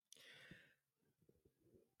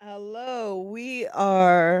Hello, we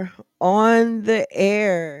are on the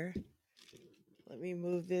air. Let me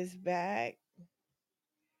move this back.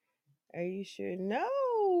 Are you sure?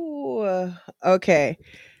 No. Okay.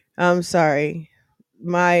 I'm sorry.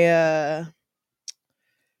 My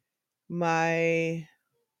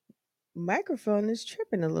microphone is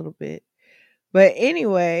tripping a little bit. But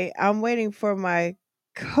anyway, I'm waiting for my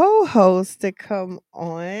co-host to come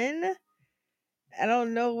on. I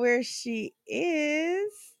don't know where she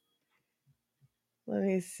is. Let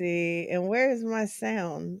me see. And where's my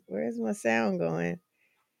sound? Where's my sound going?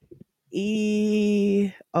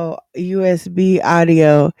 USB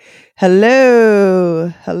audio.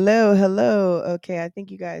 Hello. Okay, I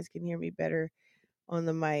think you guys can hear me better on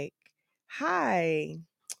the mic. Hi,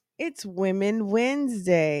 it's Women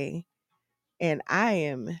Wednesday, and I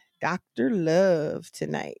am Dr. Love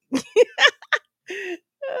tonight.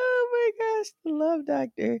 Oh my gosh, the Love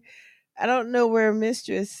Doctor. I don't know where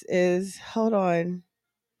Mistress is. Hold on.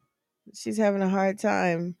 She's having a hard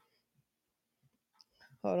time.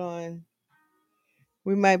 Hold on.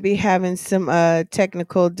 We might be having some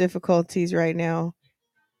technical difficulties right now.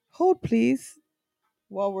 Hold please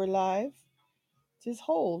while we're live. Just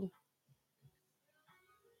hold.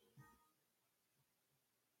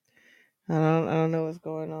 I don't know what's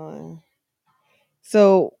going on.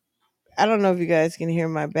 So I don't know if you guys can hear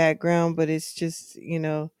my background, but it's just,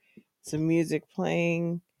 some music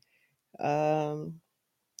playing. Um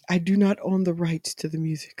I do not own the rights to the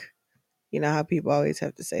music. You know how people always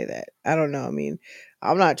have to say that. I don't know. I mean,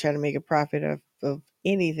 I'm not trying to make a profit of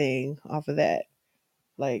anything off of that.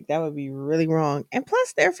 Like that would be really wrong. And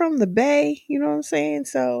plus they're from the Bay, you know what I'm saying?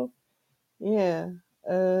 So yeah.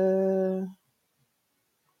 Uh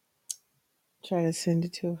Try to send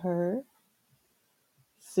it to her.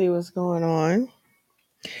 See what's going on.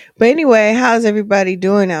 But anyway, how's everybody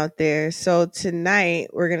doing out there? So tonight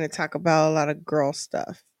we're gonna talk about a lot of girl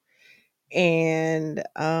stuff. And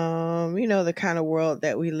the kind of world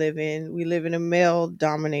that we live in. We live in a male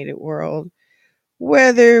dominated world.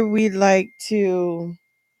 Whether we'd like to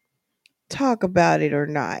talk about it or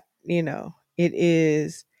not, it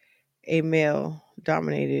is a male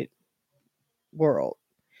dominated world.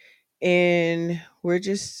 And we're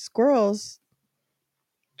just squirrels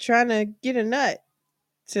trying to get a nut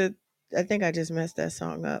to I think I just messed that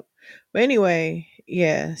song up. But anyway,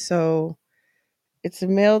 yeah, so it's a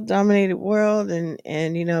male dominated world and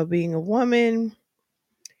being a woman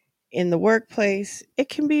in the workplace, it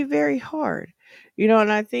can be very hard.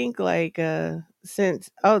 And I think like since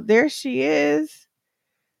oh there she is.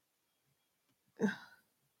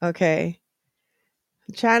 Okay.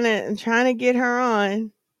 I'm trying to get her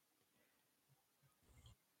on.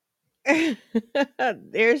 There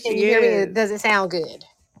Can she you hear me? Or is. does it sound good?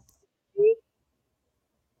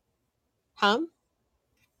 Huh?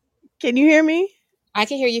 Can you hear me? I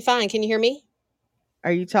can hear you fine. Can you hear me?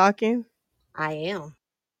 Are you talking? I am.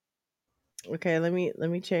 Okay, let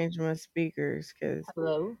me change my speakers cuz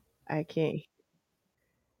Hello. I can't.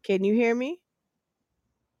 Can you hear me?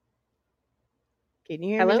 Can you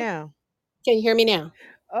hear me Hello. now? Can you hear me now?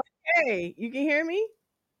 Okay, you can hear me?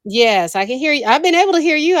 Yes, I can hear you. I've been able to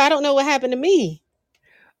hear you. I don't know what happened to me.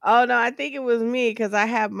 Oh no, I think it was me cuz I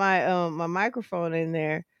have my microphone in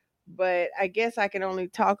there. But I guess I can only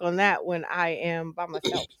talk on that when I am by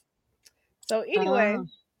myself. So anyway,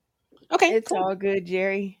 Uh, okay, it's cool. all good,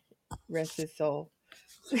 Jerry. Rest his soul.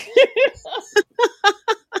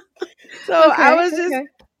 So I Okay, was just okay.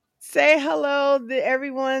 say hello to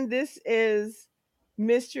everyone. This is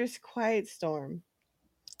Mistress Quiet Storm.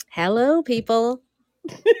 Hello, people.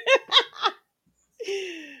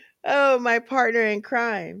 Oh, my partner in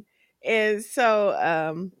crime. And so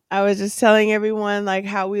I was just telling everyone like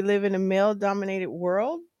how we live in a male dominated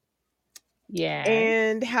world Yeah,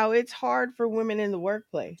 and how it's hard for women in the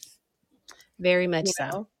workplace. very much You so.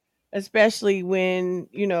 know, especially when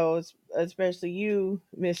especially you,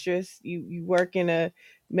 mistress, you work in a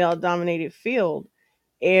male dominated field.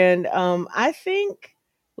 And I think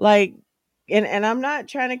like and I'm not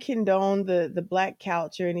trying to condone the black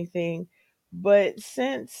couch or anything, but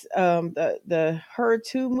since the her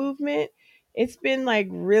too movement, it's been like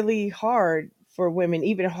really hard for women,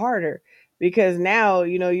 even harder, because now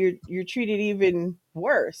you're treated even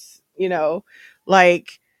worse,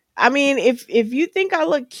 like I mean, if you think I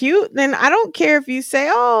look cute, then I don't care if you say,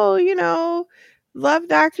 "Oh, love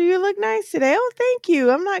doctor, you look nice today." Oh, thank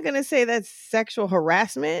you. I'm not gonna say that's sexual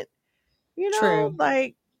harassment. True.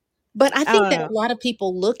 Like But I I think don't that a know. lot of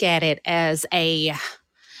people look at it as a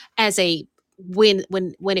when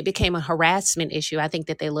it became a harassment issue. I think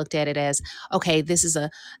that they looked at it as, okay, this is a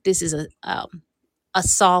a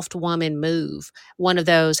soft woman move. One of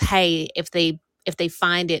those, hey, if they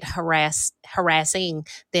find it harassing,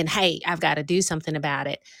 then hey, I've got to do something about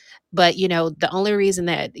it. But the only reason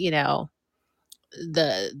that the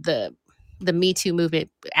the the Me Too movement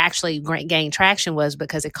actually gained traction was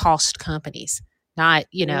because it cost companies, not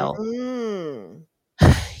Mm.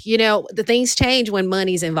 the things change when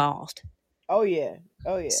money's involved. Oh yeah.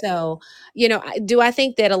 Oh yeah. So, do I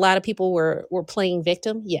think that a lot of people were playing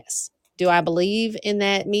victim? Yes. Do I believe in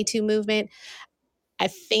that Me Too movement? I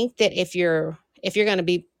think that if you're going to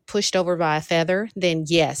be pushed over by a feather, then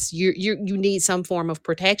yes, you need some form of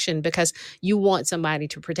protection because you want somebody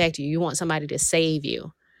to protect you. You want somebody to save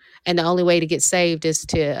you, and the only way to get saved is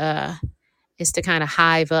to kind of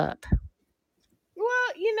hive up. Well,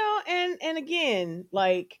 and again,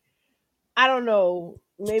 like I don't know.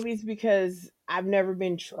 Maybe it's because I've never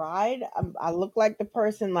been tried. I look like the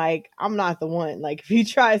person. Like I'm not the one. Like if you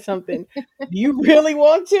try something, do you really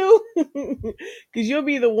want to? Because you'll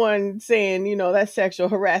be the one saying, that's sexual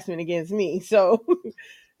harassment against me. So,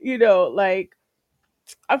 like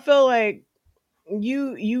I feel like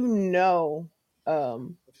you know,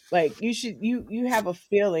 um, like you have a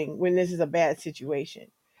feeling when this is a bad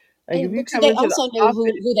situation. Like if And you but come they into the also know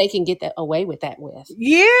office. who they can get that away with that with.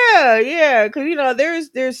 Yeah, yeah, because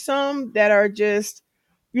there's some that are just,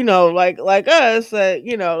 like us that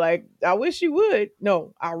like I wish you would.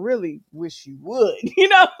 No, I really wish you would.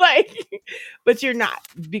 Like, but you're not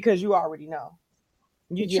because you already know.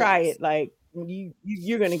 You try Yes. it, like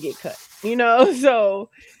you're gonna get cut. So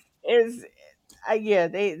it's yeah,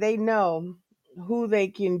 they know who they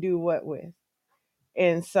can do what with,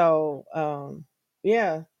 and so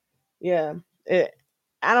yeah, yeah. It,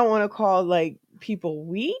 I don't want to call like people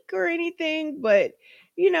weak or anything, but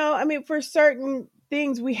I mean, for certain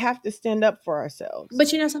things, we have to stand up for ourselves. But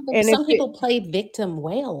something, And if some it, people play victim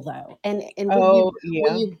well though. And when oh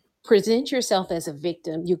when yeah, you present yourself as a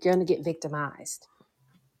victim, you're going to get victimized,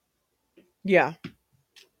 yeah,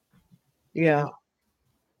 you yeah, know.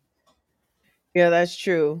 yeah, that's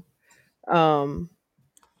true. Um,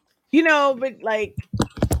 but like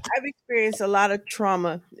I've experienced a lot of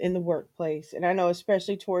trauma in the workplace, and I know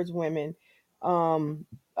especially towards women.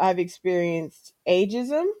 I've experienced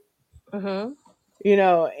ageism, Mhm.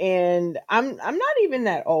 and I'm not even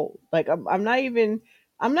that old. Like I'm not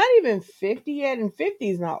even 50 yet, and 50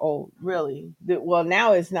 is not old, really. Well,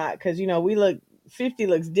 now it's not, because we look 50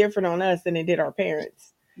 looks different on us than it did our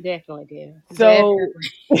parents. Definitely do. So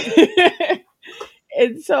Definitely.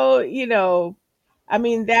 and so, I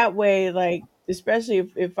mean, that way, like,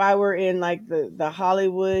 especially if I were in like the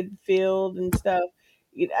Hollywood field and stuff,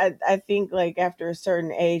 I think like after a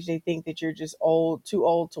certain age, they think that you're just old, too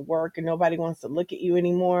old to work, and nobody wants to look at you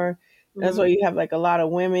anymore. That's why Mhm. you have like a lot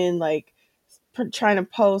of women like trying to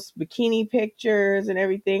post bikini pictures and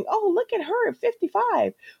everything. Oh, look at her at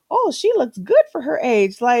 55. Oh, she looks good for her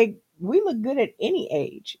age. Like we look good at any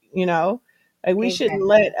age. Like we shouldn't Exactly.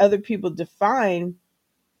 let other people define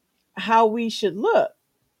how we should look.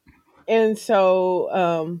 And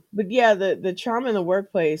so, but yeah, the trauma in the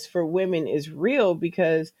workplace for women is real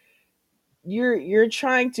because you're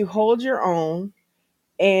trying to hold your own,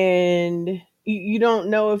 and you don't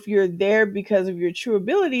know if you're there because of your true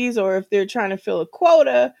abilities or if they're trying to fill a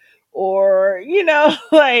quota, or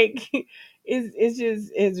like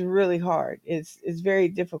it's really hard. It's very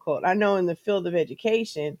difficult. I know in the field of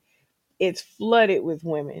education it's flooded with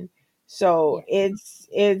women. So Yes.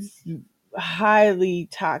 it's highly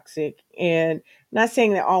toxic. And I'm not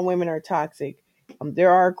saying that all women are toxic.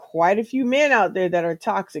 There are quite a few men out there that are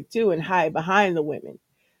toxic too and hide behind the women.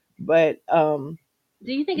 But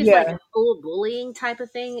Do you think it's like yeah. a full bullying type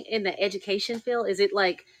of thing in the education field? Is it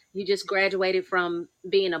like you just graduated from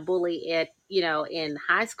being a bully at, in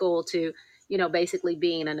high school to, basically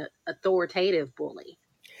being an authoritative bully?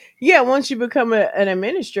 Yeah, once you become an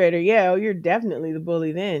administrator, yeah, oh, you're definitely the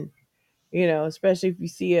bully then. Especially if you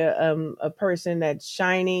see a person that's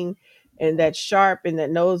shining and that's sharp and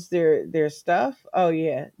that knows their stuff. Oh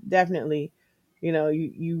yeah, definitely.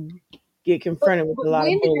 You get But confronted with but a lot when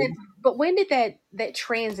of did that bullies. but when did that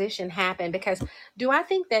transition happen? Because do I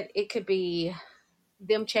think that it could be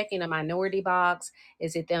them checking a minority box?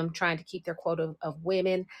 Is it them trying to keep their quota of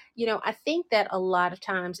women? I think that a lot of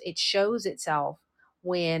times it shows itself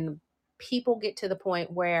when people get to the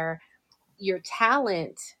point where your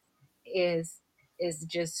talent is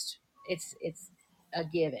just it's a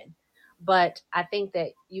given. But I think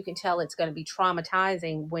that you can tell it's going to be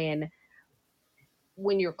traumatizing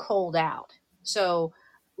when you're cold out. So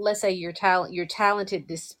let's say you're talented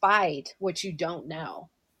despite what you don't know,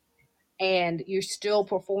 and you're still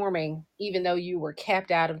performing even though you were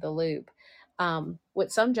kept out of the loop.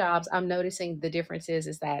 With some jobs, I'm noticing the difference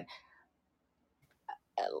is that,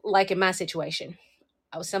 like in my situation,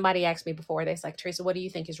 somebody asked me before, they're like, Teresa, what do you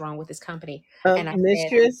think is wrong with this company? And I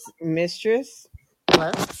said, Mistress,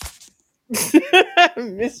 hello,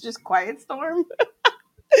 Mistress Quiet Storm.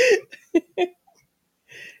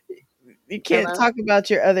 You can't hello. talk about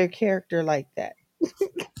your other character like that.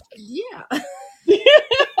 Yeah. Well,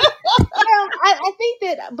 I think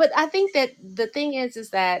that, but I think that the thing is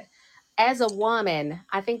that as a woman,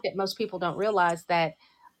 I think that most people don't realize that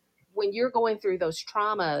when you're going through those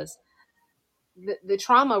traumas, the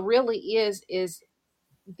trauma really is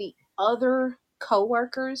the other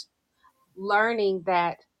coworkers learning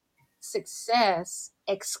that success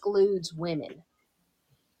excludes women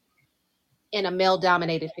in a male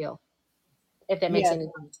dominated field, if that makes Yes, any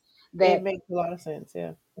sense. it That makes a lot of sense.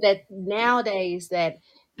 Yeah. nowadays that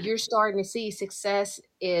you're starting to see success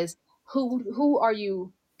is who are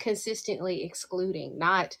you consistently excluding,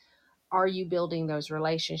 not are you building those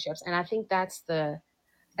relationships. And I think that's the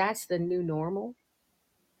new normal.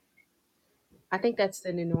 I think that's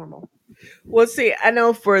the new normal. Well, see, I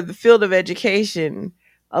know for the field of education,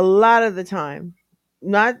 a lot of the time,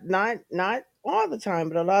 not all the time,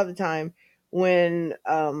 but a lot of the time, when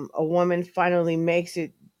a woman finally makes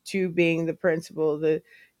it to being the principal, the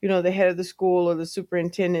head of the school or the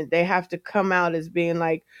superintendent, they have to come out as being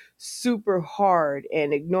like super hard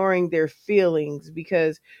and ignoring their feelings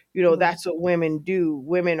because Mhm. that's what women do.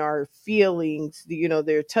 Women are feelings,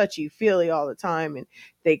 they're touchy feely all the time, and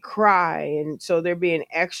they cry, and so they're being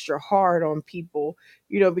extra hard on people,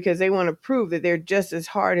 because they want to prove that they're just as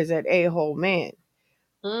hard as that a-hole man.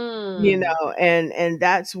 Mm. And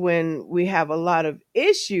that's when we have a lot of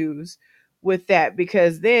issues with that,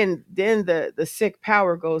 because then the sick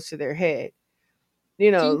power goes to their head you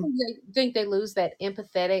Do you know think they lose that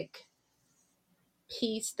empathetic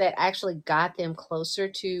piece that actually got them closer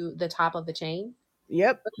to the top of the chain?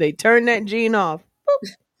 yep, they turn that gene off,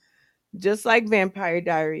 just like Vampire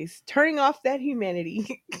Diaries turning off that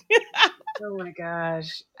humanity. Oh my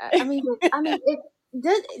gosh. I mean,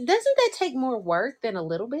 doesn't that take more work than a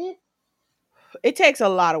little bit? It takes a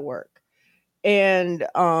lot of work. And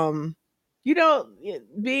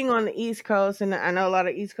being on the East Coast, and I know a lot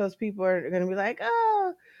of East Coast people are going to be like,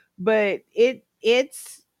 oh, but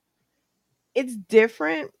it's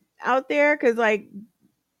different out there, because like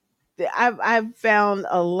I've found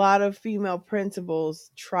a lot of female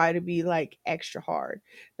principals try to be like extra hard.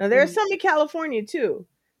 Now there's Mhm. some in California too,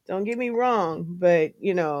 don't get me wrong, but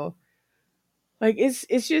like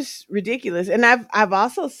it's just ridiculous. And I've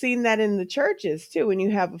also seen that in the churches too, when you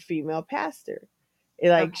have a female pastor.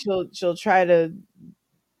 Like Okay. she'll try to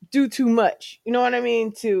do too much, you know what I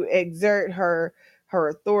mean, to exert her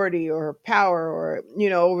authority or her power, or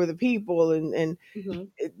over the people, and Mhm.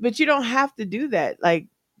 but you don't have to do that. Like,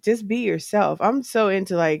 just be yourself. I'm so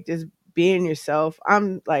into like just being yourself.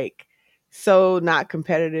 I'm like so not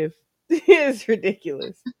competitive. It's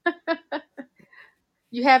ridiculous.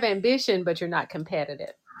 You have ambition, but you're not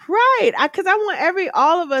competitive. Right. Because I want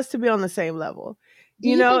all of us to be on the same level. Do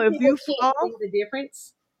you think If people you can't see fall, the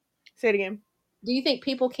difference? say it again. Do you think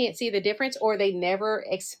people can't see the difference, or they never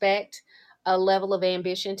expect a level of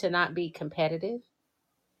ambition to not be competitive?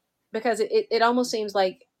 Because it almost seems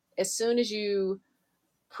like as soon as you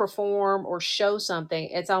perform or show something,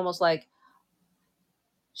 it's almost like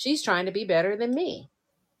she's trying to be better than me.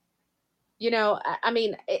 I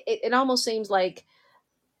mean, it almost seems like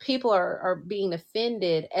people are being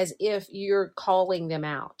offended as if you're calling them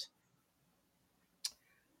out.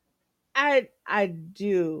 I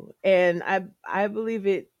do. And I believe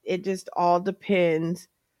it just all depends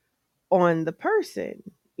on the person,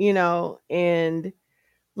 and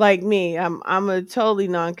like me, I'm a totally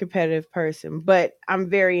non-competitive person, but I'm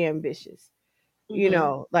very ambitious.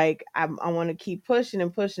 Hmm. Like I want to keep pushing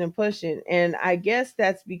and pushing and pushing, and I guess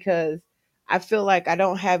that's because I feel like I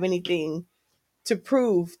don't have anything to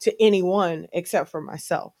prove to anyone except for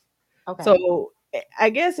myself. Okay. So I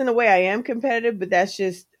guess in a way I am competitive, but that's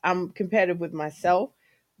just I'm competitive with myself.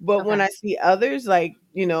 But when Okay. I see others, like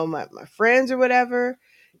my friends or whatever,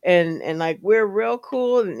 and like we're real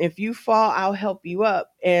cool, and if you fall, I'll help you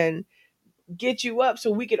up and get you up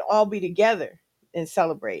so we could all be together and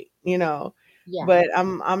celebrate. Yeah. But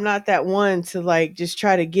I'm not that one to like just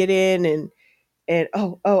try to get in and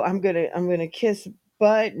oh I'm gonna kiss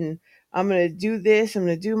butt, and I'm gonna do this, I'm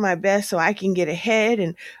gonna do my best so I can get ahead,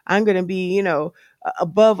 and I'm gonna be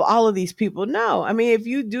above all of these people. No, I mean, if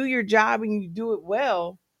you do your job and you do it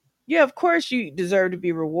well, yeah, of course you deserve to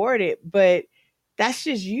be rewarded, but that's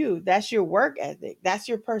just you, that's your work ethic, that's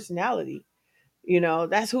your personality,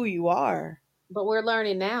 that's who you are. But we're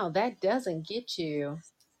learning now that doesn't get you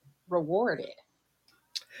rewarded.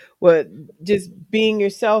 What, just being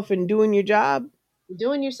yourself and doing your job?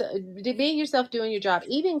 Doing yourself, being yourself, doing your job,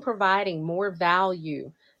 even providing more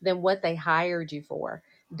value than what they hired you for,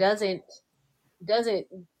 doesn't doesn't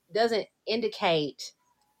doesn't indicate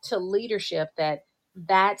to leadership that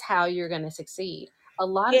that's how you're going to succeed. A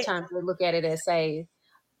lot of It, times they look at it as, say,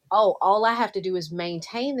 oh, all I have to do is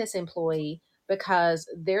maintain this employee because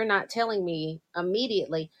they're not telling me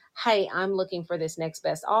immediately, hey, I'm looking for this next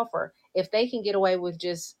best offer. If they can get away with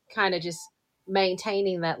just kind of just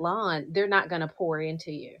maintaining that lawn, they're not going to pour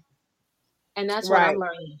into you. And that's what I'm right,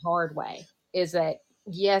 learning the hard way, is that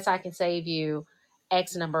yes, I can save you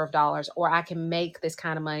X number of dollars, or I can make this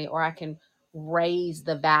kind of money, or I can raise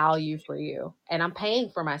the value for you. And I'm paying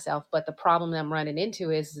for myself. But the problem that I'm running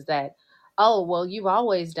into is that, oh, well, you've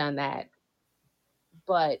always done that,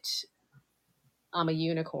 but I'm a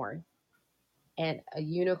unicorn. And a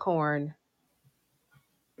unicorn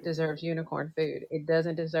deserves unicorn food. It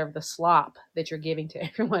doesn't deserve the slop that you're giving to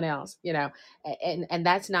everyone else, you know. And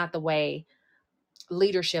that's not the way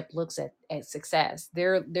leadership looks at success.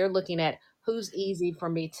 They're looking at who's easy for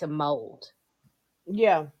me to mold.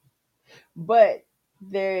 yeah. But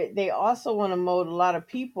they also want to mold a lot of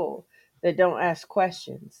people that don't ask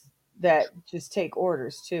questions, that just take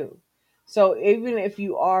orders too. So even if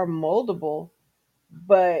you are moldable,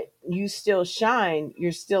 but you still shine,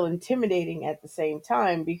 you're still intimidating at the same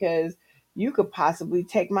time, because you could possibly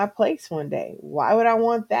take my place one day. Why would I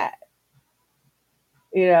want that?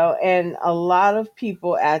 And a lot of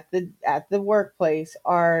people at the workplace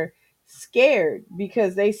are scared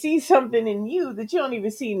because they see something in you that you don't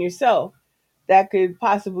even see in yourself, that could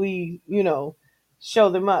possibly, show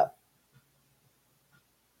them up.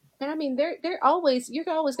 And I mean, they're always, you're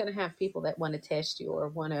always going to have people that want to test you or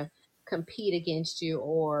want to compete against you,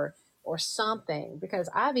 or something. Because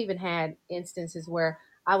I've even had instances where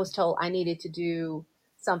I was told I needed to do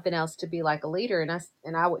something else to be like a leader,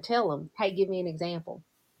 and I would tell them, hey, give me an example.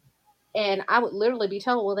 And I would literally be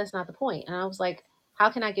told, well, that's not the point. And I was like, how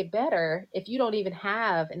can I get better if you don't even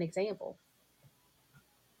have an example?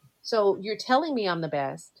 So you're telling me I'm the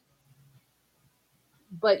best,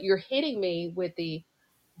 but you're hitting me with the,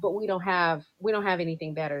 but we don't have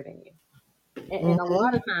anything better than you. And a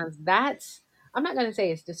lot of Hmm. times that's, I'm not going to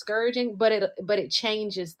say it's discouraging, but it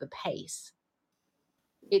changes the pace.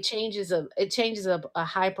 It changes a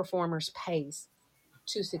high performer's pace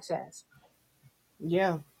to success.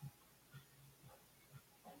 Yeah.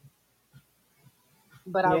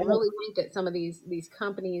 But I Yeah. really think that some of these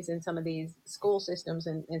companies and some of these school systems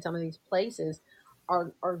and some of these places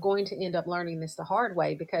are going to end up learning this the hard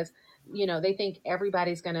way, because they think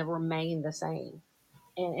everybody's going to remain the same.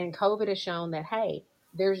 And COVID has shown that, hey,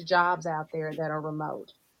 there's jobs out there that are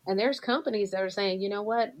remote. And there's companies that are saying, you know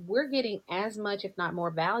what, we're getting as much, if not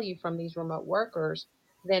more value from these remote workers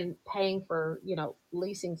than paying for,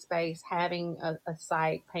 leasing space, having a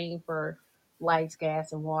site, paying for lights,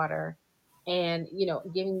 gas, and water, and,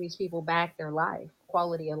 giving these people back their life,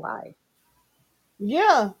 quality of life.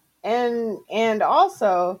 Yeah. And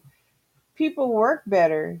also, people work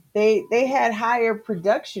better. They had higher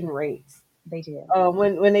production rates, They did.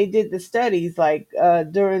 when they did the studies, like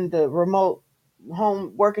during the remote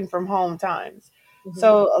home working from home times. Hmm.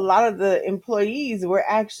 So a lot of the employees were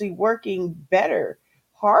actually working better,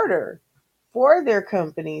 harder for their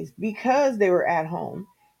companies because they were at home.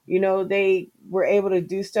 They were able to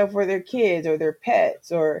do stuff for their kids or their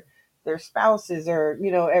pets or their spouses, or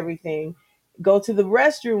everything. Go to the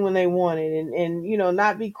restroom when they wanted, and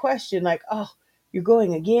not be questioned, like, oh, you're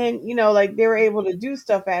going again. Like, they were able to do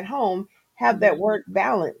stuff at home, have Hmm. that work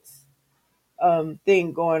balance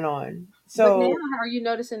thing going on. But now, So are you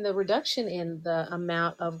noticing the reduction in the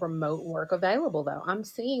amount of remote work available, though? I'm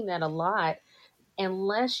seeing that a lot,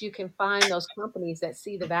 unless you can find those companies that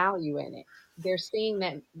see the value in it. They're seeing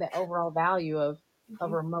that the overall value of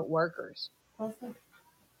remote workers,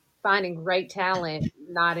 finding great talent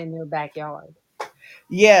not in their backyard.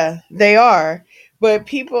 yeah, they are. But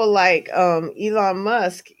people like Elon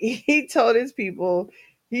Musk, he told his people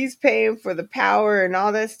he's paying for the power and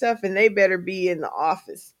all that stuff, and they better be in the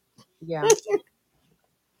office. Yeah.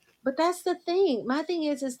 But that's the thing. My thing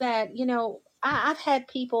is that, I've had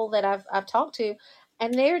people that I've talked to,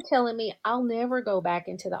 and they're telling me I'll never go back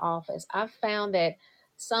into the office. I've found that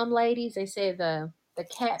some ladies, they say the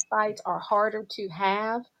cat fights are harder to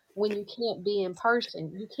have when you can't be in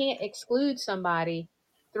person. You can't exclude somebody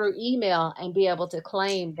through email and be able to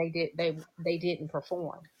claim they didn't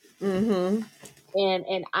perform. Hmm.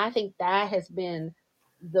 And I think that has been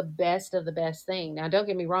the best of the best thing. Now, don't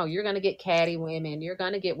get me wrong, you're going to get catty women. You're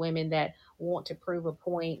going to get women that want to prove a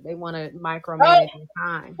point. They want to Oh, micromanage your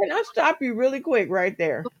time. can I stop you really quick right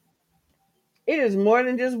there? It is more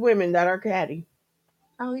than just women that are catty.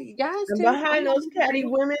 Oh, you guys And too. I'm behind not those catty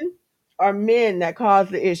disagreeing. women are men that cause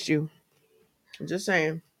the issue. I'm just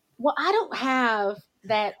saying. Well, I don't have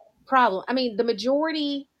that problem. I mean, the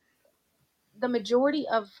majority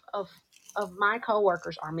of my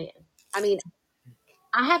coworkers are men. I mean,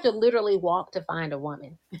 I have to literally walk to find a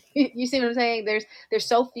woman. You see what I'm saying? There's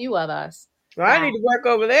so few of us Well, I that need to work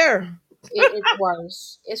over there. it's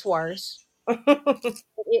worse. It's worse.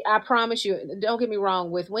 I promise you. Don't get me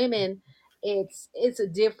wrong. With women, it's a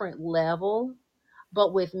different level,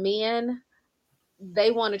 but with men,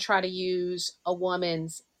 they want to try to use a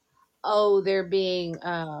woman's, oh, they're being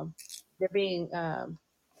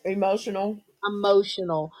Emotional.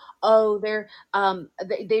 emotional. Oh,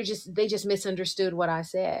 they just misunderstood what I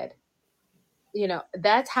said.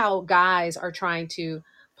 That's how guys are trying to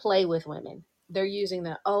play with women. They're using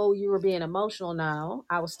the, oh, you were being emotional. No,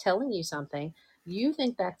 I was telling you something. You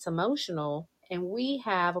think that's emotional, and we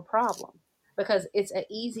have a problem because it's an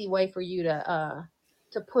easy way for you to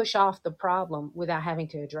push off the problem without having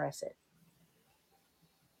to address it.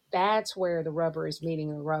 That's where the rubber is meeting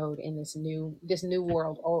the road in this new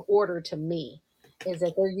world or order to me, is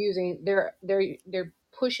that they're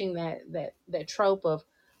pushing that trope of,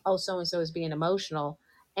 oh, so and so is being emotional,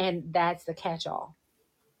 and that's the catch all.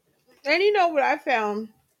 And you know what I found?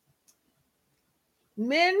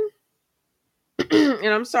 Men, and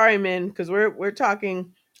I'm sorry, men, because we're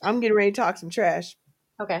talking. I'm getting ready to talk some trash,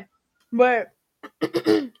 Okay. but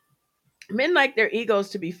men like their egos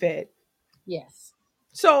to be fed. Yes.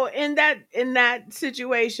 So in that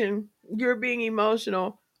situation, you're being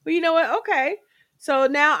emotional. But you know what? Okay. So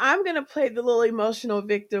now I'm gonna play the little emotional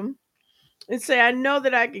victim and say I know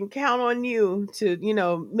that I can count on you to,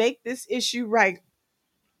 make this issue right.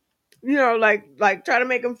 Like try to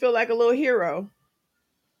make them feel like a little hero.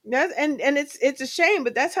 That's and it's a shame,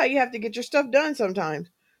 but that's how you have to get your stuff done sometimes.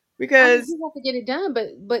 I mean, Because you have to get it done,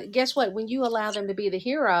 but guess what? When you allow them to be the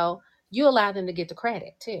hero, you allow them to get the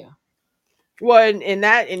credit too. well,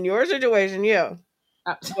 in your situation, yeah.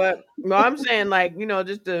 Uh, But well, I'm saying like,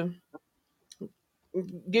 just to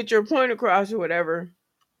get your point across or whatever.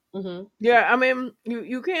 hmm. Yeah, I mean,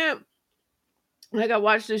 you can't, like I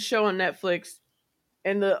watched this show on Netflix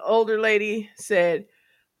and the older lady said,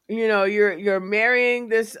 you're marrying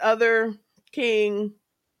this other king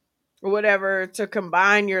or whatever to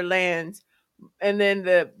combine your lands. And then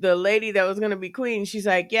the lady that was going to be queen, she's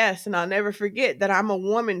like, "Yes, and I'll never forget that I'm a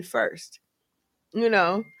woman first." You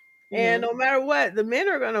know. And Hmm. no matter what, the men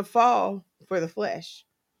are going to fall for the flesh.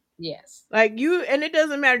 Yes. Like you, and it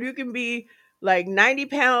doesn't matter. You can be like 90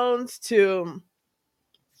 pounds to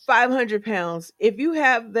 500 pounds. If you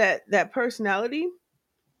have that personality,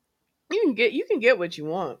 you can get what you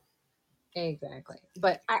want Exactly.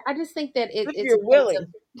 But I just think that if it's a you're case of,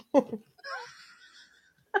 willing.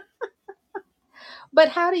 but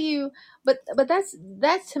how do you, but that's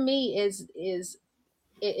to me is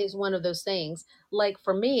one of those things. Like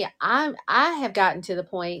for me, I have gotten to the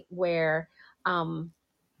point where um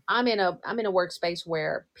I'm in a workspace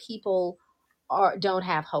where people don't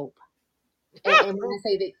have hope. And when I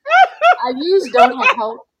say that, I use don't have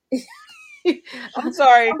hope. I'm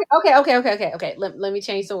sorry. Okay. Let me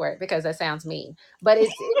change the word because that sounds mean. But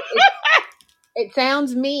it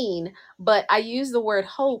sounds mean, but I use the word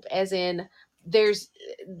hope as in there's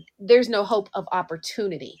there's no hope of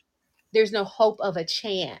opportunity. There's no hope of a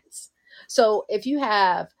chance. So if you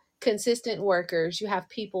have consistent workers, you have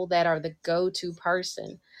people that are the go-to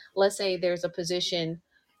person. Let's say there's a position,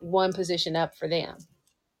 one position up for them.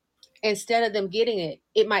 Instead of them getting it,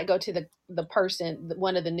 it might go to the person,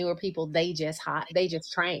 one of the newer people they just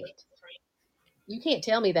trained. You can't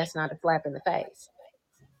tell me that's not a slap in the face.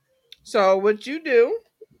 So what you do,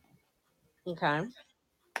 Okay.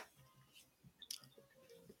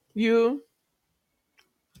 you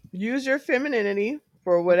use your femininity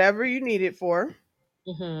for whatever you need it for,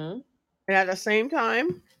 Mm-hmm. and at the same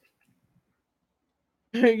time,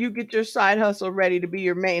 you get your side hustle ready to be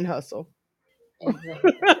your main hustle.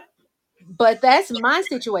 Exactly. But that's my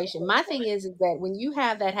situation. My thing is that when you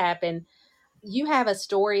have that happen, you have a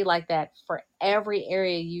story like that for every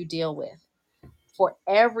area you deal with, for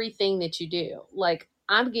everything that you do. Like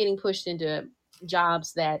I'm getting pushed into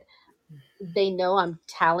jobs that they know I'm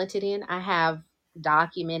talented in. I have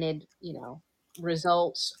documented,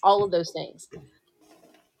 results, all of those things.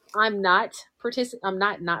 I'm not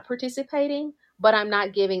participating, but I'm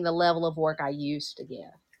not giving the level of work I used to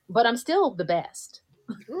give. But I'm still the best.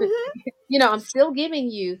 Hmm. I'm still giving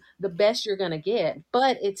you the best you're going to get,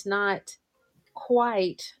 but it's not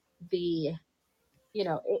quite the,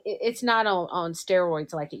 it's not on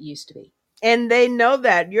steroids like it used to be. And they know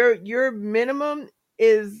that your minimum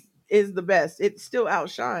is the best. It still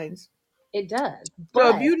outshines. It does. So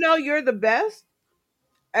if But you know you're the best,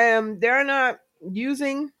 they're not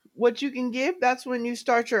using what you can give, that's when you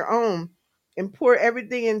start your own and pour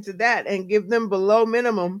everything into that and give them below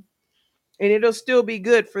minimum, and it'll still be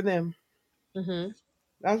good for them. hmm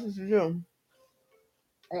That's what you do.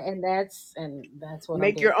 and that's what I'm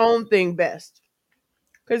Make doing. your own thing best.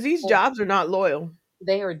 Because these And jobs are not loyal.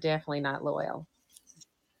 they are definitely not loyal.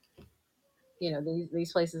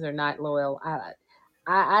 These places are not loyal.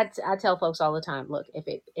 I tell folks all the time, look, if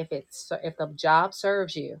the job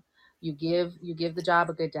serves you, you give the job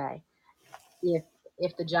a good day.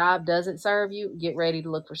 If the job doesn't serve you, get ready to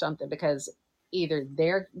look for something, because either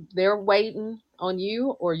they're waiting on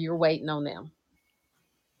you or you're waiting on them.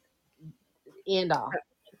 End all.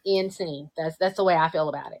 End scene. That's the way I feel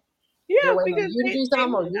about it. They're Yeah, waiting on because you to do they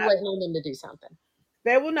something, or will you're not waiting on them to do something.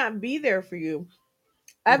 they will not be there for you.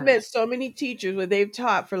 I've Uh-huh. met so many teachers where they've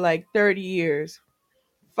taught for like 30 years,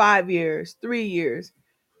 5 years, 3 years,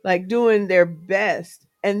 like doing their best.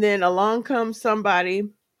 And then along comes somebody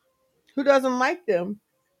who doesn't like them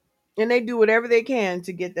and they do whatever they can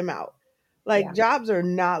to get them out. Like Yeah, jobs are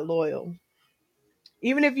not loyal.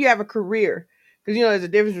 Even if you have a career, because there's a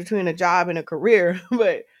difference between a job and a career,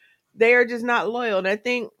 but they are just not loyal. And I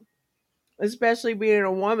think especially being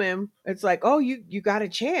a woman, it's like, oh, you got a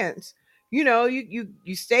chance.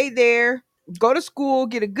 You stay there, go to school,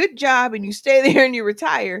 get a good job, and you stay there and you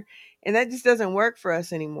retire. And that just doesn't work for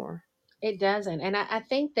us anymore. it doesn't. And I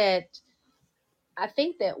think that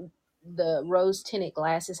the rose tinted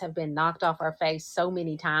glasses have been knocked off our face so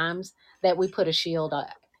many times that we put a shield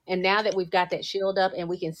up. And now that we've got that shield up and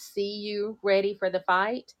we can see you ready for the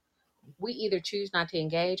fight, we either choose not to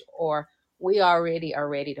engage, or we already are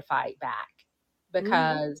ready to fight back,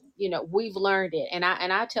 Hmm. because we've learned it. And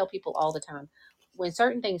I tell people all the time, when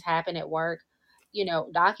certain things happen at work,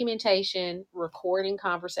 documentation, recording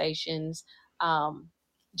conversations,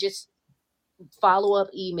 just follow up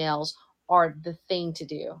emails are the thing to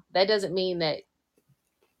do. That doesn't mean that,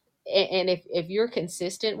 and if you're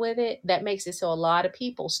consistent with it, that makes it so a lot of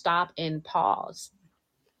people stop and pause.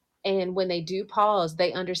 And when they do pause,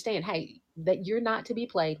 they understand, hey, that you're not to be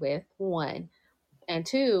played with, one. And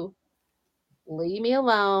two, leave me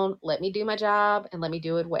alone, let me do my job, and let me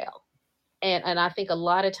do it well. And I think a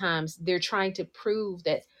lot of times they're trying to prove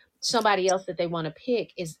that somebody else that they want to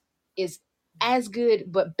pick is as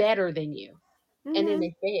good but better than you. And then Hmm.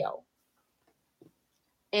 they fail.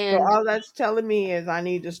 So And all that's telling me is I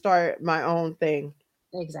need to start my own thing.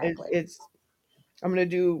 It's, exactly. it's I'm gonna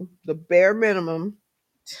do the bare minimum,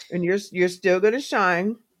 and you're still gonna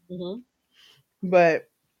shine, hmm but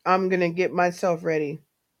I'm gonna get myself ready,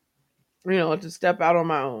 to step out on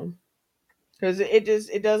my own. Because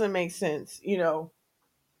it doesn't make sense.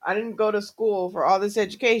 I didn't go to school for all this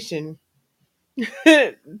education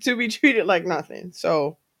to be treated like nothing.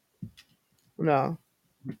 So no.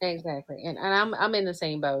 Exactly. And I'm in the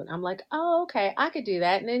same boat. I'm like, oh, okay, I could do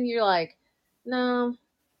that. And then you're like, no,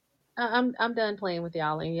 I'm done playing with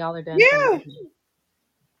y'all, and y'all are done playing Yeah, with me.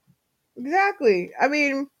 exactly. I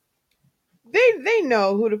mean, they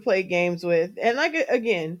know who to play games with, and like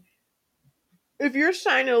again, if you're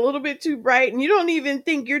shining a little bit too bright and you don't even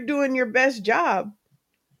think you're doing your best job,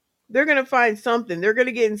 they're gonna find something. They're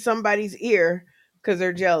gonna get in somebody's ear because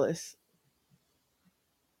they're jealous.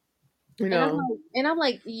 You And I'm know,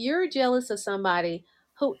 like, you're jealous of somebody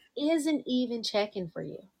who isn't even checking for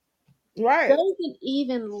you, right? doesn't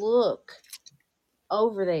even look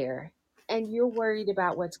over there, and you're worried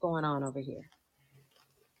about what's going on over here.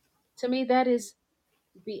 To me, that is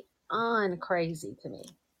beyond crazy to me,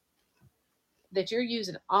 that you're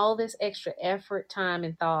using all this extra effort, time,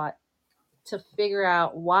 and thought to figure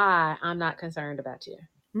out why I'm not concerned about you.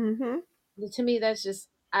 Mm-hmm. To me, that's just,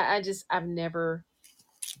 I've never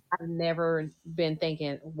been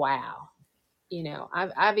thinking, wow.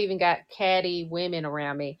 I've even got catty women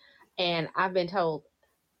around me, and I've been told,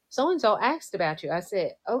 so and so asked about you. I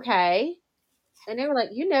said, okay. And they were like,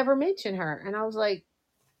 you never mention her. And I was like,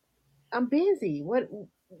 I'm busy.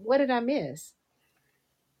 What did I miss?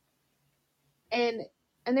 And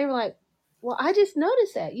and they were like, well, I just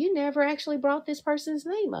noticed that you never actually brought this person's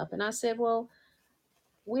name up. And I said, well,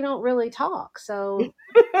 we don't really talk. So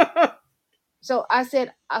I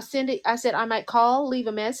said, I'll send it. I said, I might call, leave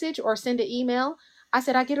a message, or send an email. I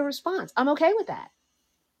said, I get a response. I'm okay with that.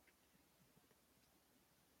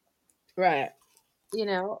 Right.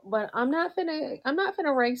 But I'm not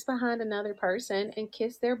gonna race behind another person and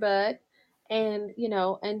kiss their butt, and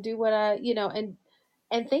do what I you know and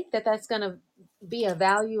think that that's gonna be a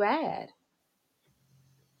value add.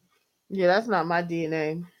 Yeah, that's not my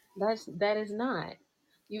DNA. That is not.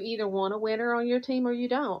 You either want a winner on your team or you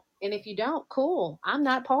don't, and if you don't, cool, I'm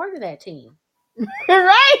not part of that team.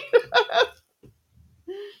 Right?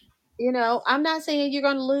 I'm not saying you're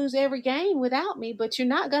gonna lose every game without me, but you're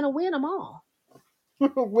not gonna win them all.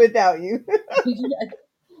 Without you.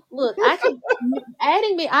 Look, I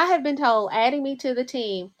have been told adding me to the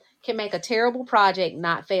team can make a terrible project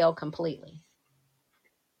not fail completely.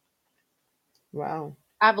 Wow.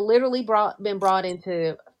 I've literally been brought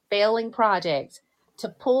into failing projects to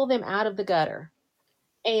pull them out of the gutter.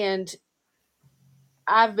 And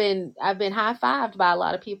I've been high-fived by a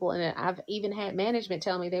lot of people, and I've even had management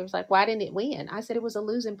tell me, they was like, "Why didn't it win?" I said it was a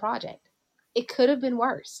losing project. It could have been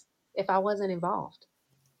worse if I wasn't involved.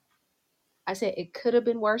 I said it could have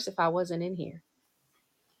been worse if I wasn't in here.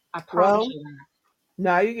 I promise Well, you that.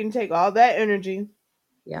 now you can take all that energy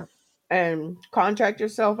Yeah. and contract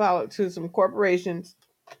yourself out to some corporations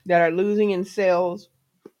that are losing in sales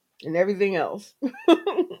and everything else.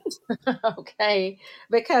 Okay,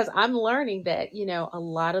 because I'm learning that a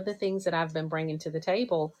lot of the things that I've been bringing to the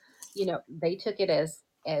table, they took it as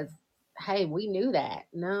hey, we knew that.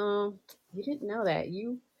 No, you didn't know that.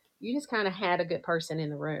 You just kind of had a good person in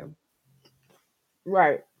the room.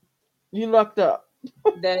 Right. You lucked up.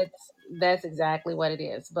 That's exactly what it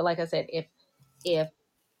is. But like I said, if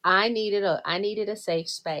I needed a safe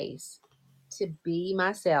space to be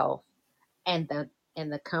myself, and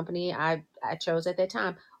the company I chose at that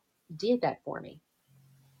time did that for me.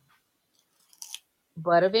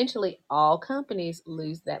 But eventually, all companies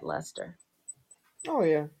lose that luster, Oh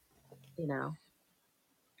yeah. you know,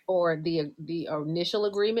 or the initial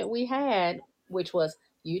agreement we had, which was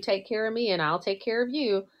you take care of me and I'll take care of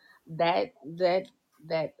you. That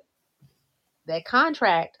that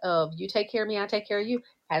contract of you take care of me, I take care of you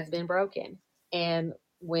has been broken. And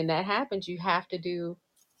when that happens, you have to do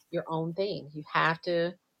your own thing. You have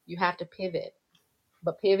to pivot,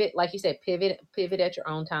 but pivot, like you said, pivot at your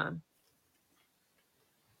own time.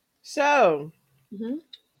 So Hmm.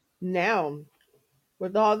 now,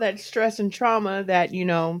 with all that stress and trauma that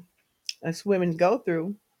us women go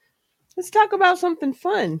through, let's talk about something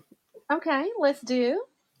fun. Okay, let's do.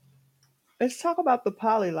 Let's talk about the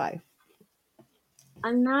poly life.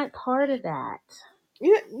 I'm not part of that.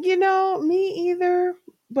 Me either.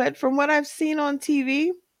 But from what I've seen on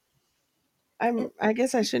TV, I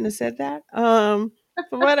guess I shouldn't have said that. From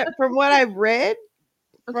what I've read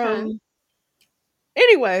Okay. from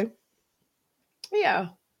anyway, yeah,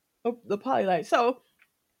 the poly life. So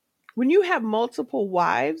when you have multiple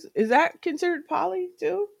wives, is that considered poly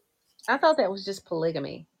too? I thought that was just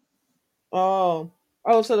polygamy. Oh,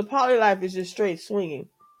 oh, so the poly life is just straight swinging.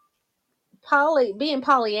 Being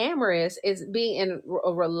polyamorous is being in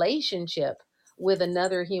a relationship with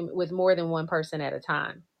another human, with more than one person at a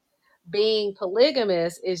time. Being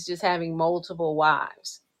polygamous is just having multiple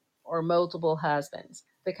wives or multiple husbands,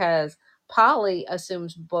 because poly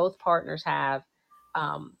assumes both partners have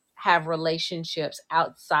relationships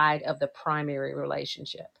outside of the primary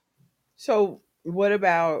relationship. So what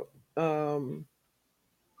about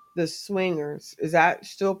the swingers? Is that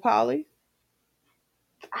still poly?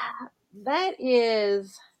 That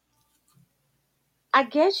is, I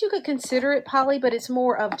guess you could consider it poly, but it's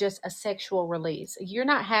more of just a sexual release. You're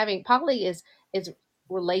not having Poly is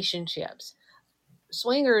relationships.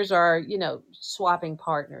 Swingers are, swapping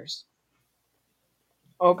partners.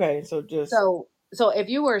 Okay, so just So if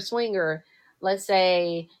you were a swinger, let's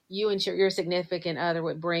say you and your significant other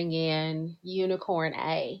would bring in Unicorn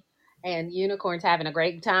A, and Unicorn's having a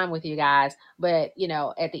great time with you guys, but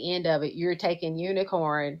at the end of it, you're taking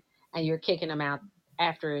Unicorn and you're kicking them out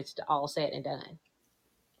after it's all said and done.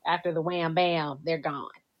 After the wham bam, they're gone.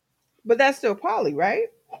 but that's still poly, right?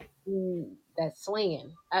 That's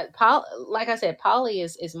swinging. Like I said, poly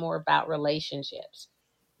is more about relationships.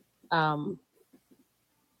 Um,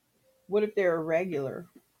 What if they're irregular?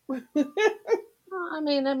 well, I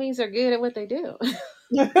mean, that means they're good at what they do.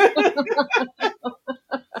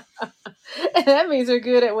 That means they're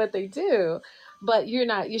good at what they do. But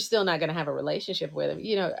you're still not going to have a relationship with them.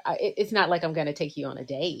 It's not like I'm going to take you on a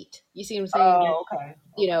date. You see what I'm saying? Oh, okay.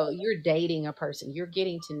 Okay. You're dating a person, you're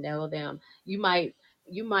getting to know them. You might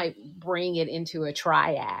bring it into a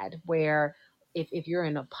triad where if you're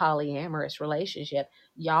in a polyamorous relationship,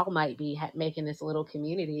 y'all might be making this little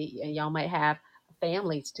community, and y'all might have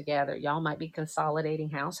families together, y'all might be consolidating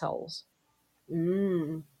households.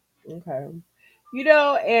 Mm, okay.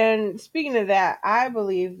 And speaking of that, I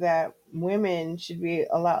believe that women should be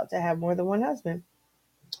allowed to have more than one husband.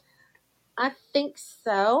 I think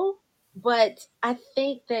so, but I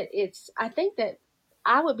think that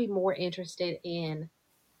I would be more interested in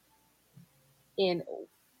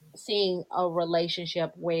seeing a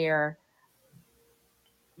relationship where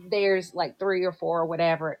there's like three or four or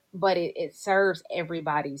whatever, but it serves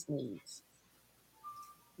everybody's needs.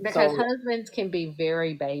 Because So husbands can be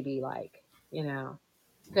very baby like, you know.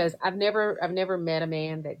 Because I've never met a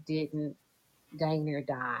man that didn't dang near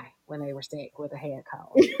die when they were sick with a head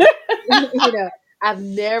cold. You know, I've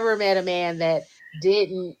never met a man that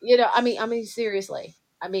didn't, I mean seriously.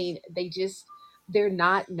 I mean, they're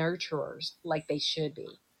not nurturers like they should be.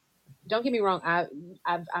 Don't get me wrong.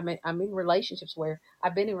 I'm in relationships where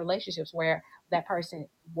I've been in relationships where that person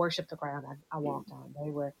worshipped the ground I walked on. They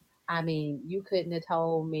were, I mean, you couldn't have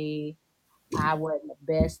told me I wasn't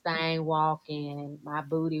the best thing walking. My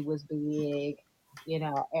booty was big.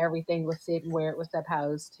 Everything was sitting where it was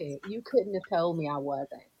supposed to. You couldn't have told me I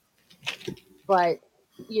wasn't. But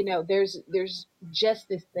there's just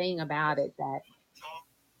this thing about it that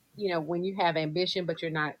when you have ambition but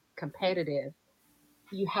you're not competitive,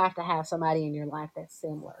 you have to have somebody in your life that's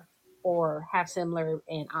similar or have similar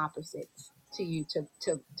and opposites to you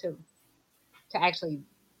to actually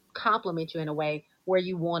compliment you in a way where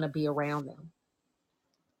you want to be around them.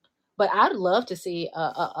 But I'd love to see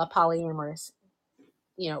a polyamorous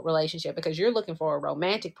relationship, because you're looking for a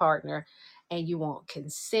romantic partner and you want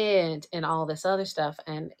consent and all this other stuff,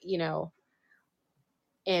 and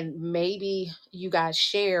maybe you guys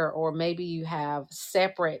share, or maybe you have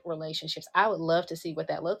separate relationships. I would love to see what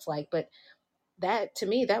that looks like, but that, to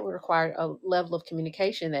me, that would require a level of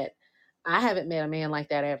communication that I haven't met a man like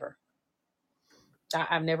that ever.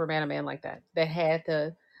 I've never met a man like that had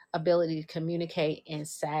the ability to communicate and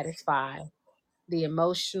satisfy the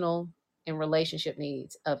emotional and relationship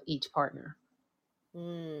needs of each partner.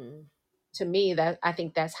 mm, To me, that I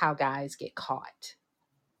think that's how guys get caught,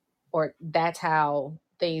 or that's how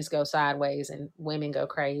things go sideways and women go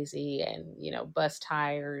crazy and bust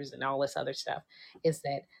tires and all this other stuff, is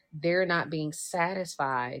that they're not being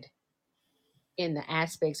satisfied in the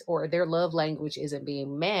aspects, or their love language isn't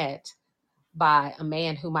being met by a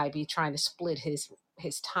man who might be trying to split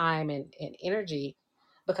his time and energy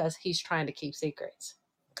because he's trying to keep secrets.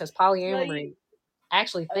 Because so you, polyamory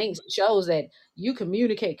actually thinks shows that you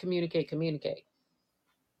communicate, communicate, communicate.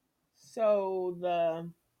 so the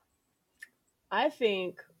I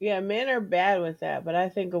think, yeah, men are bad with that, but I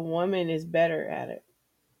think a woman is better at it.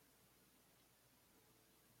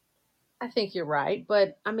 I think you're right,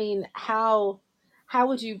 but I mean, how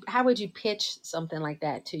would you pitch something like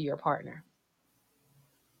that to your partner?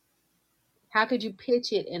 How could you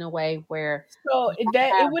pitch it in a way where So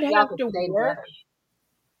that it would y'all have could to stay work. together?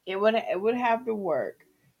 It would have to work.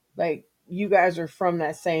 Like you guys are from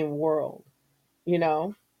that same world, you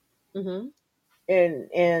know, Hmm.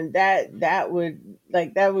 and that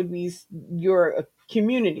would be your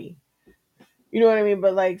community. You know what I mean?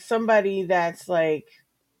 But like somebody that's like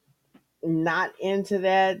not into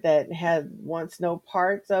that has wants no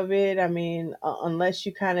parts of it. I mean, unless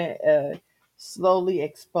you kind of slowly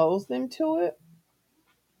expose them to it,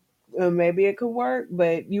 maybe it could work.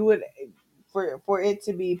 But you would for it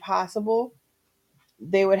to be possible,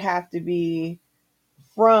 they would have to be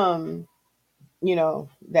from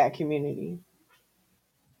that community.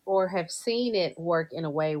 Or have seen it work in a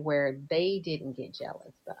way where they didn't get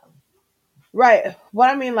jealous, though. Right. What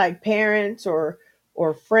I mean, like parents or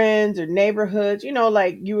friends or neighborhoods,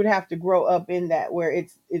 like you would have to grow up in that where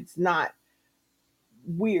it's not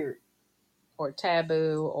weird. Or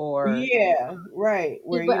taboo, or Yeah, right.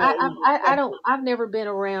 Where but I like, don't, I've never been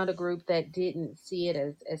around a group that didn't see it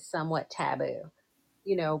as somewhat taboo,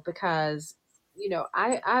 because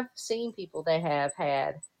I've seen people that have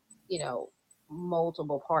had you know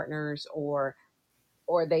multiple partners, or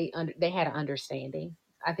they had an understanding.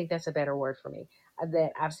 I think that's a better word for me.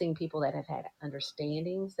 That I've seen people that have had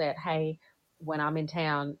understandings that, hey, when I'm in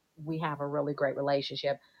town, we have a really great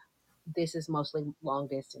relationship. This is mostly long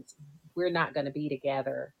distance. We're not going to be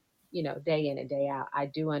together, day in and day out. I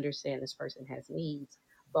do understand this person has needs,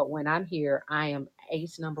 but when I'm here, I am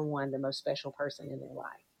ace number one, the most special person in their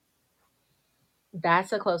life. That's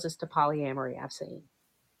the closest to polyamory I've seen.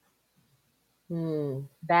 hmm.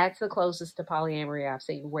 That's the closest to polyamory I've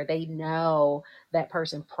seen, where they know that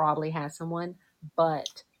person probably has someone,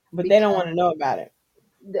 but But they don't want because to know about it.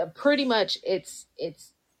 pretty much it's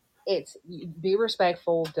be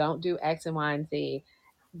respectful, don't do X and Y and Z.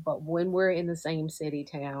 But when we're in the same city,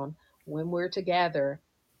 town, when we're together,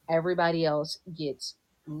 everybody else gets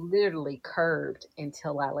literally curved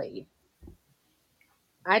until I leave.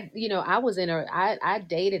 I was I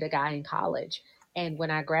dated a guy in college, and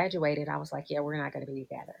when I graduated, I was like, yeah, we're not going to be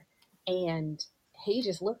together. And he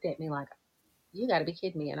just looked at me like, you got to be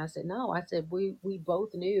kidding me. And I said, no. I said, we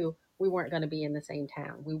both knew we weren't going to be in the same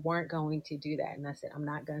town. We weren't going to do that. And I said, I'm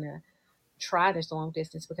not going to try this long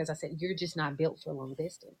distance because I said, you're just not built for long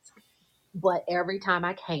distance. But every time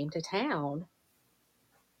I came to town,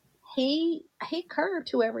 he curved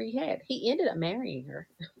whoever he had. He ended up marrying her,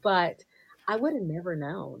 but I would have never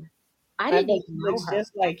known. I I didn't bet even she know looks her.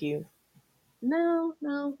 just like you. No,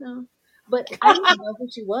 no, no. But I didn't know who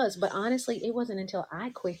she was. But honestly, it wasn't until I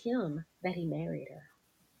quit him that he married her.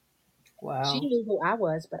 She Wow. knew who I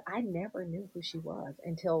was, but I never knew who she was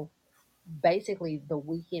until basically the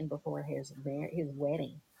weekend before his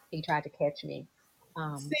wedding. He tried to catch me.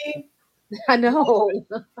 Um, See, I know,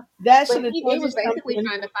 that but should have he told it you was basically something.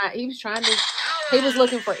 trying to find. He was trying to. He was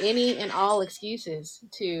looking for any and all excuses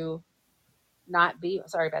to not be.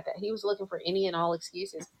 Sorry about that. He was looking for any and all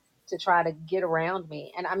excuses to try to get around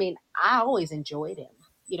me. And I mean, I always enjoyed him.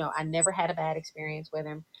 I never had a bad experience with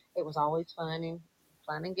him. It was always fun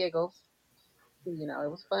and giggles. It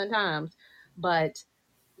was fun times. But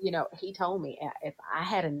he told me if I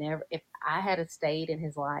had a stayed in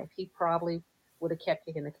his life, he probably would have kept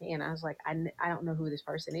kicking the can. I was like, I don't know who this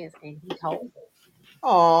person is, and he told me,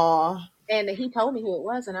 Aw. who it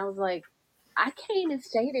was, and I was like, I came and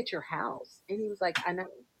stayed at your house, and he was like, I know.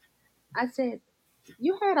 I said,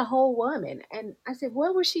 you had a whole woman, and I said,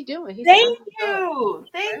 what was she doing? He said, I Thank don't know. you.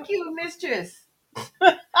 Thank you, mistress.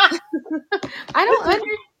 I don't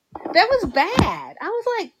under. That was bad. I was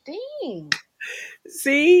like, dang.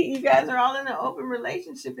 See, you guys are all in an open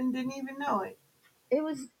relationship and didn't even know it. It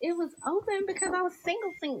was open because I was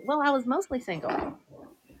single. Well, I was mostly single, but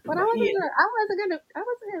I But wasn't yeah, gonna. I wasn't gonna. I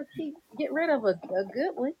wasn't gonna get rid of a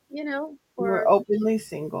good one. you were For openly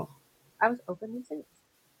single. I was openly single.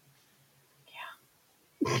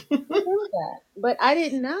 Who knew that? But I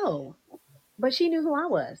didn't know. But she knew who I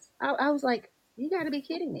was. I was like, you got to be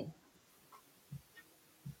kidding me.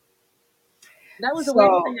 That was the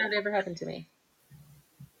weirdest thing So, that ever happened to me.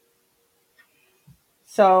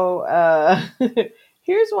 so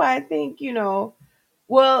here's why I think,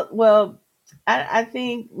 well, I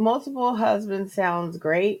think multiple husbands sounds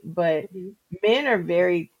great, but Mhm. men are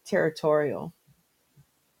very territorial,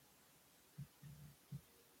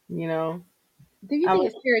 you know. Do you I'm think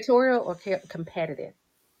it's territorial or competitive?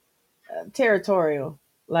 territorial.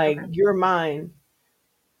 Like Okay. you're mine.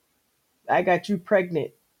 I got you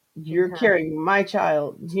pregnant. You're Okay. carrying my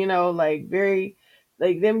child, like very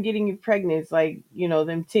like them getting you pregnant. It's like,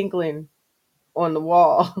 them tinkling on the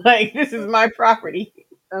wall. Like this is my property.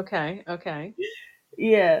 Okay. Okay.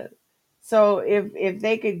 Yeah. So if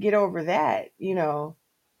they could get over that,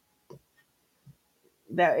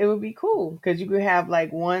 that it would be cool because you could have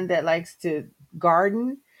like one that likes to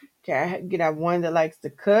garden, you could have one that likes to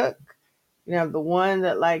cook, you have the one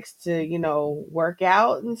that likes to, work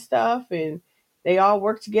out and stuff, and they all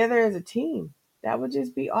work together as a team. That would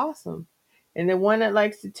just be awesome. And then one that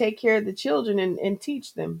likes to take care of the children and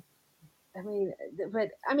teach them.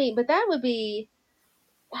 But that would be.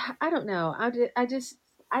 I don't know.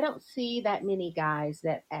 I don't see that many guys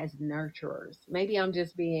that as nurturers. Maybe I'm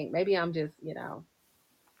just,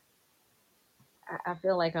 I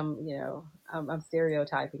feel like I'm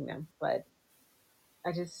stereotyping them, but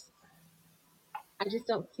I just, I just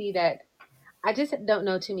don't see that. I just don't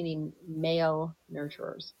know too many male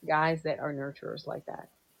nurturers, guys that are nurturers like that.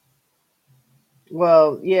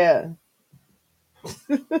 Well, yeah.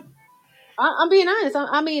 I'm being honest.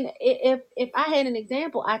 I mean, if I had an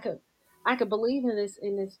example, I could believe in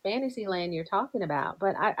this fantasy land you're talking about,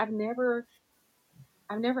 but I've never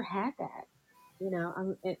had that.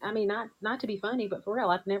 I mean, not to be funny, but for real,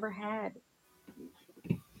 I've never had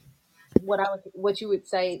what you would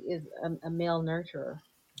say is a male nurturer.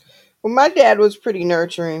 Well, my dad was pretty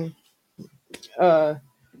nurturing. Uh,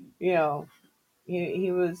 you know,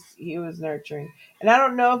 he was nurturing, and I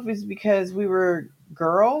don't know if it's because we were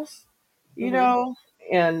girls, you Hmm. know,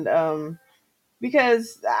 and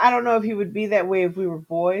because I don't know if he would be that way if we were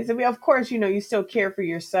boys. I mean, of course, you still care for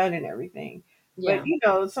your son and everything, but Yeah,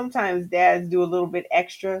 sometimes dads do a little bit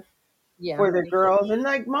extra yeah, for their girls, and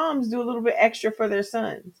like moms do a little bit extra for their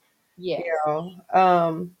sons. you yes. know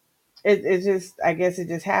it just, I guess it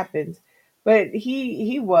just happens. But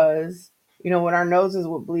he was, when our noses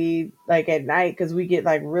would bleed like at night because we get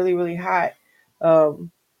like really really hot,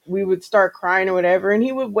 um we would start crying or whatever, and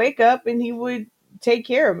he would wake up and he would take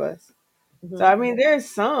care of us. So Hmm. I mean there's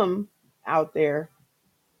some out there.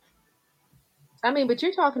 I mean, but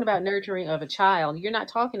you're talking about nurturing of a child. You're not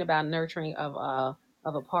talking about nurturing of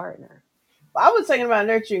a partner. I was thinking about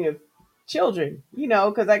nurturing of children,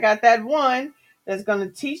 because I got that one that's going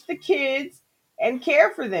to teach the kids and care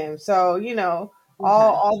for them. So,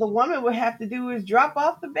 all Okay. all the woman would have to do is drop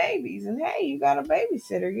off the babies, and hey, you got a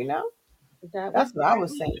babysitter. That That's would what I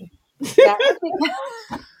was saying. that would be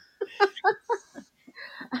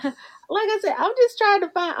like I said, I'm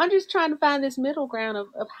just trying to find this middle ground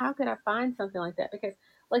of how could I find something like that, because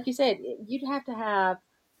like you said, you'd have to have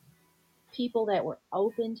people that were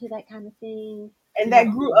open to that kind of thing. And You have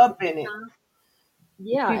that to grew be, up in it.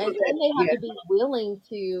 yeah, People that, and they have yeah, to be willing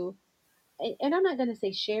to, and I'm not going to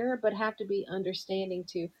say share, but have to be understanding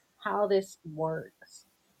to how this works,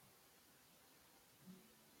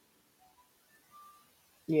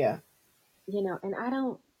 yeah.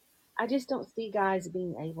 and I just don't see guys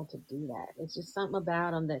being able to do that. It's just something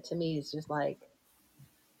about them that to me is just like,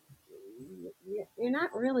 you're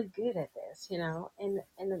not really good at this. And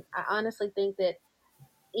I honestly think that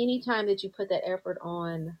anytime that you put that effort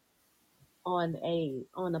on a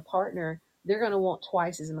partner, they're going to want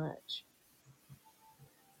twice as much.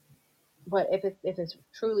 But if it's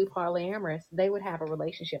truly polyamorous, they would have a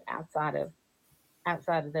relationship outside of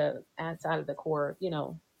the core,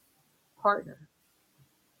 partner.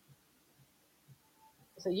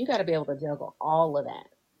 So you got to be able to juggle all of that,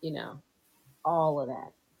 you know, all of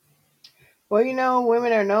that. Well,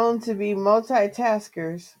 women are known to be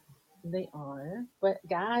multitaskers. They are, but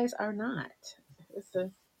guys are not. It's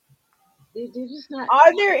a, they're just not.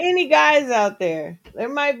 Are there any guys out there? There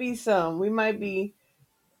might be some. We might be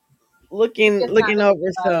We've looking just not looking been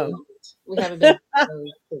over some. exposed. We haven't been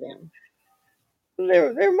exposed to them.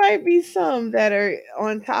 There might be some that are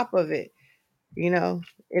on top of it, you know.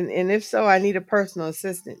 And if so, I need a personal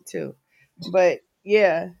assistant too. But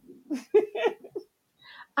yeah,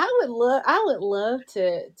 I would love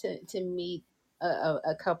to meet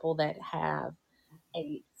a couple that have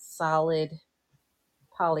a solid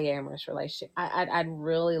polyamorous relationship. I'd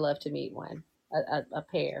really love to meet one, a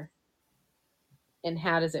pair. And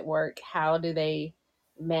how does it work? How do they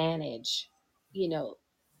manage, you know,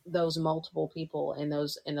 those multiple people and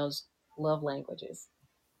those love languages?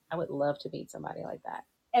 I would love to meet somebody like that.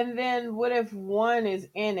 and then what if one is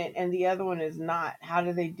in it and the other one is not? How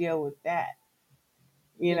do they deal with that?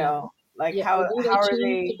 You You know, know, like yeah. Or do they how are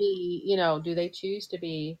choose to they? be, do they choose to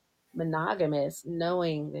be monogamous,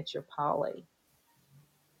 knowing that you're poly?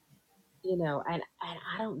 And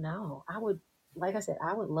I don't know. Like I said,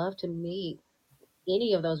 I would love to meet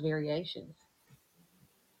any of those variations.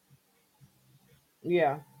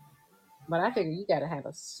 Yeah, But I figure you got to have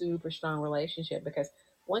a super strong relationship, because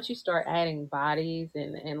once you start adding bodies,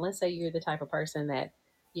 and let's say you're the type of person that,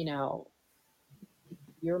 you know,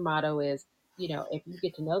 your motto is, if you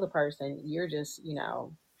get to know the person, you're just,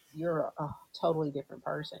 you're a totally different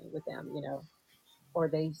person with them, or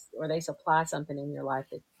they supply something in your life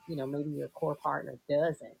that, maybe your core partner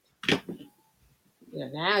doesn't.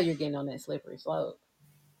 Now you're getting on that slippery slope.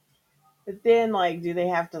 but then like, do they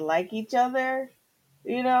have to like each other?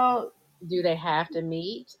 You know, Do they have to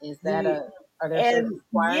meet? the Are there certain and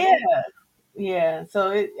yeah, requirements? yeah.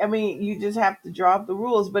 So I mean, you just have to draw up the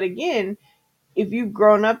rules. But again, if you've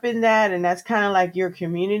grown up in that and that's kind of like your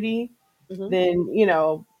community, Hmm. then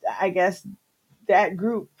I guess that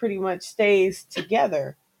group pretty much stays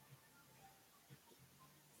together.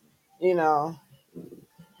 You know,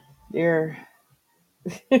 they're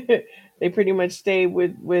they pretty much stay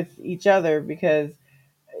with each other because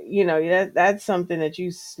that's something that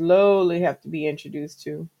you slowly have to be introduced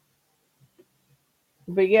to.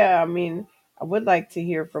 But yeah, I mean, I would like to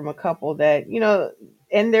hear from a couple that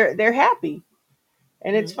and they're happy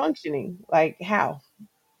and it's Hmm. functioning. Like how?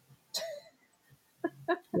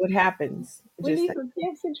 What happens? We Just need some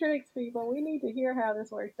tips and tricks, people. We need to hear how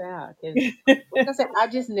this works out, because, like I said,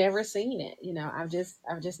 I've just never seen it. I've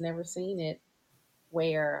just never seen it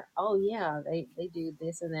where, oh yeah, they do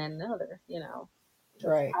this and that and another. Because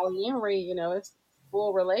right. polyamory, it's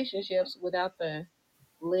full relationships without the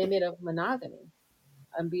limit of monogamy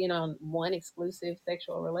and being on one exclusive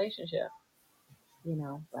sexual relationship.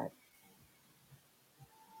 But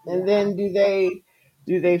And yeah, then do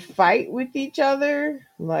they fight with each other?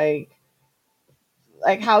 Like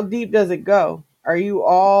how deep does it go? Are you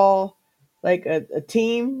all like a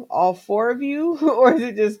team, all four of you, or is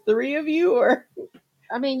it just three of you? Or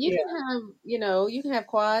I mean, you yeah, can have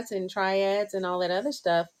quads and triads and all that other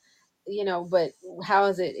stuff, but how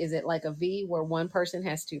is it? Is it like a V where one person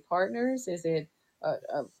has two partners? Is it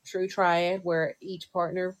a true triad where each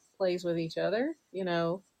partner plays with each other?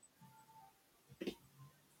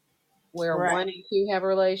 where Right. one and two have a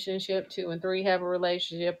relationship, two and three have a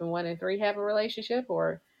relationship, and one and three have a relationship?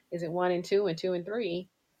 Or is it one and two and three,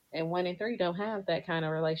 and one and three don't have that kind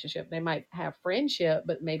of relationship? They might have friendship,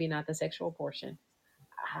 but maybe not the sexual portion.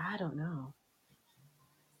 I don't know.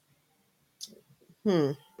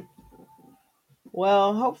 Hmm.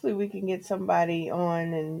 Well, hopefully we can get somebody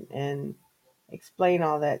on and explain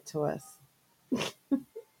all that to us.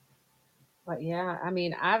 But yeah, I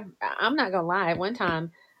mean, I'm not gonna lie. At one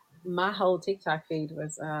time, my whole TikTok feed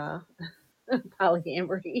was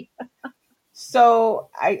polyamory. So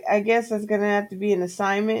I guess that's gonna have to be an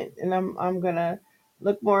assignment, and I'm gonna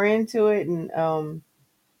look more into it and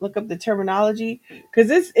look up the terminology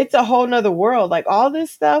because it's a whole nother world. Like all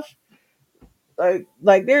this stuff,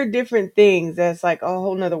 like there are different things that's like a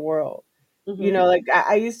whole nother world. You Hmm. know, like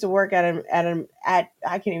I used to work at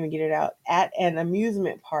I can't even get it out at an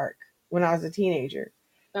amusement park when I was a teenager,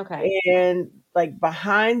 Okay. and like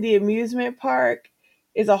behind the amusement park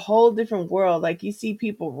is a whole different world. Like you see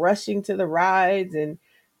people rushing to the rides and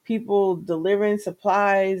people delivering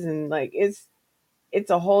supplies, and like it's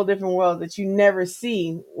a whole different world that you never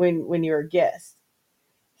see when you're a guest.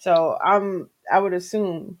 So I would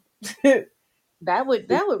assume. That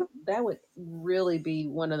would really be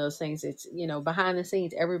one of those things. It's, behind the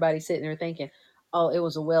scenes, everybody's sitting there thinking, "Oh, it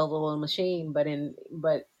was a well-oiled machine,"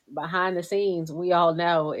 but behind the scenes, we all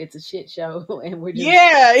know it's a shit show, and we're just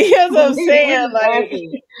Yeah, that's what I'm we're saying. just Like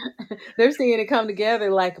laughing. They're seeing it come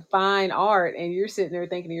together like fine art, and you're sitting there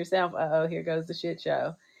thinking to yourself, "Oh, here goes the shit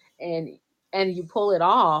show," and you pull it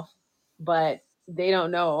off, but they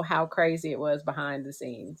don't know how crazy it was behind the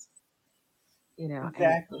scenes, and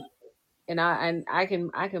exactly. I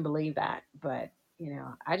can believe that, but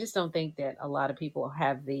I just don't think that a lot of people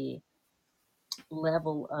have the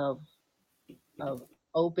level of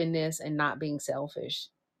openness and not being selfish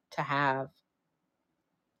to have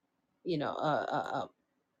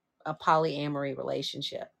a polyamory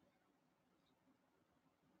relationship.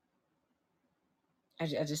 I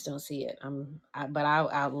just don't see it. But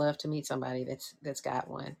I'd love to meet somebody that's got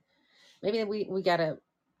one. Maybe we gotta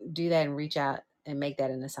do that and reach out and make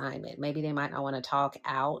that an assignment. Maybe they might not want to talk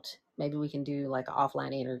out. Maybe we can do like an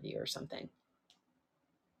offline interview or something.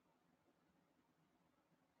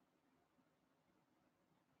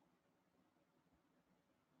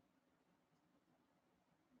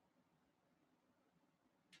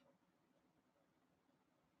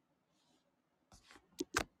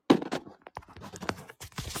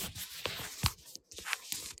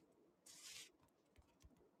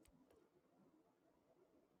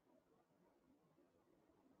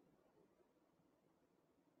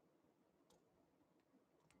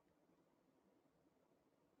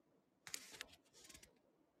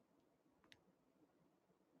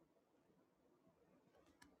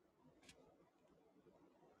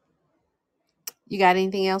 You got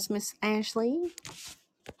anything else, Miss Ashley?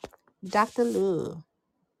 Dr. Lou.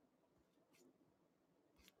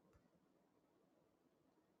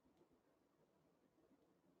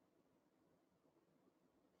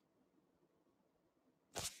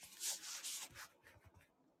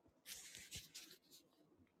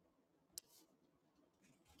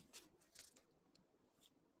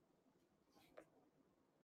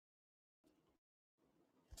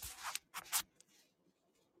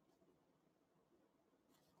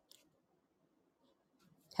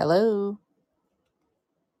 Hello.